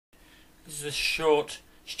This is a short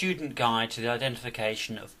student guide to the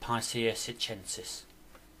identification of Picea sitchensis.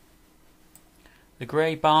 The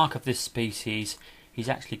grey bark of this species is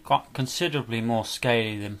actually quite considerably more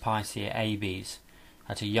scaly than Picea abies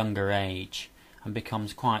at a younger age and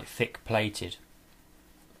becomes quite thick plated.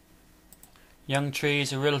 Young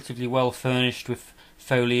trees are relatively well furnished with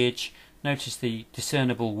foliage. Notice the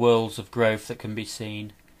discernible whorls of growth that can be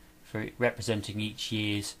seen, representing each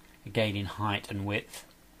year's gain in height and width.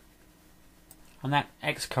 And that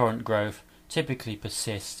excurrent growth typically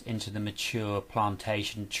persists into the mature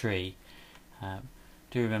plantation tree.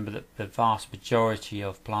 Do remember that the vast majority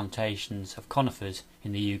of plantations of conifers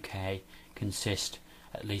in the UK consist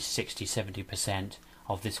at least 60–70%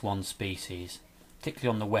 of this one species,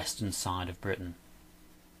 particularly on the western side of Britain.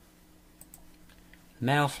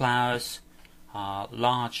 Male flowers are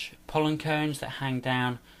large pollen cones that hang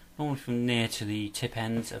down normally from near to the tip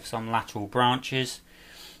ends of some lateral branches.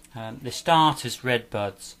 They start as red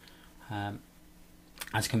buds,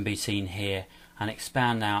 as can be seen here, and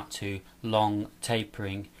expand out to long,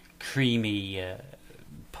 tapering, creamy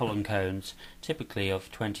pollen cones, typically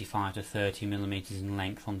of 25 to 30 millimeters in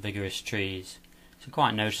length on vigorous trees. So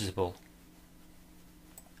quite noticeable.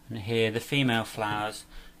 And here the female flowers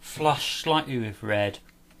flush slightly with red,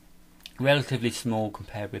 relatively small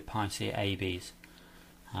compared with Picea abies,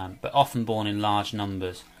 but often born in large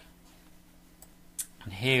numbers.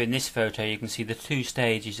 And here in this photo you can see the two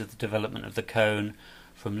stages of the development of the cone,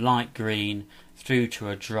 from light green through to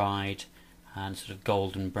a dried and sort of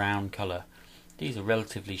golden brown colour. These are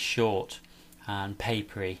relatively short and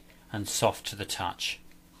papery and soft to the touch.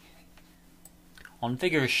 On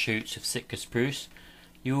vigorous shoots of Sitka spruce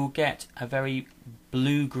you will get a very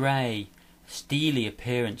blue-grey, steely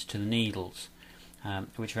appearance to the needles,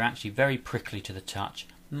 which are actually very prickly to the touch,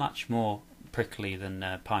 much more prickly than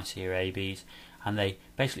Picea abies, and they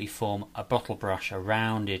basically form a bottle brush, a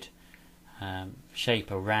rounded shape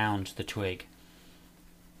around the twig.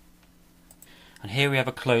 And here we have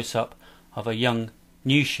a close-up of a young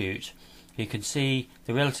new shoot. You can see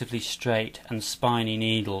the relatively straight and spiny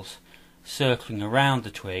needles circling around the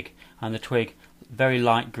twig, and the twig very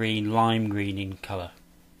light green, lime green in colour.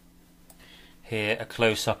 Here a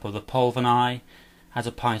close-up of the pulvini. As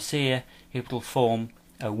a Picea, it will form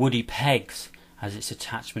woody pegs as its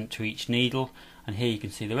attachment to each needle, and here you can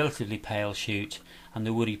see the relatively pale shoot and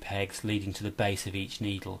the woody pegs leading to the base of each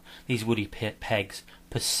needle. These woody pegs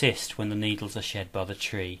persist when the needles are shed by the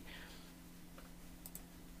tree.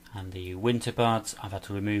 And the winter buds, I've had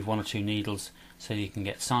to remove one or two needles so you can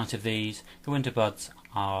get sight of these. The winter buds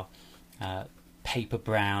are paper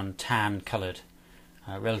brown, tan coloured,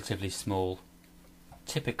 relatively small,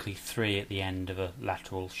 typically 3 at the end of a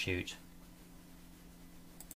lateral shoot.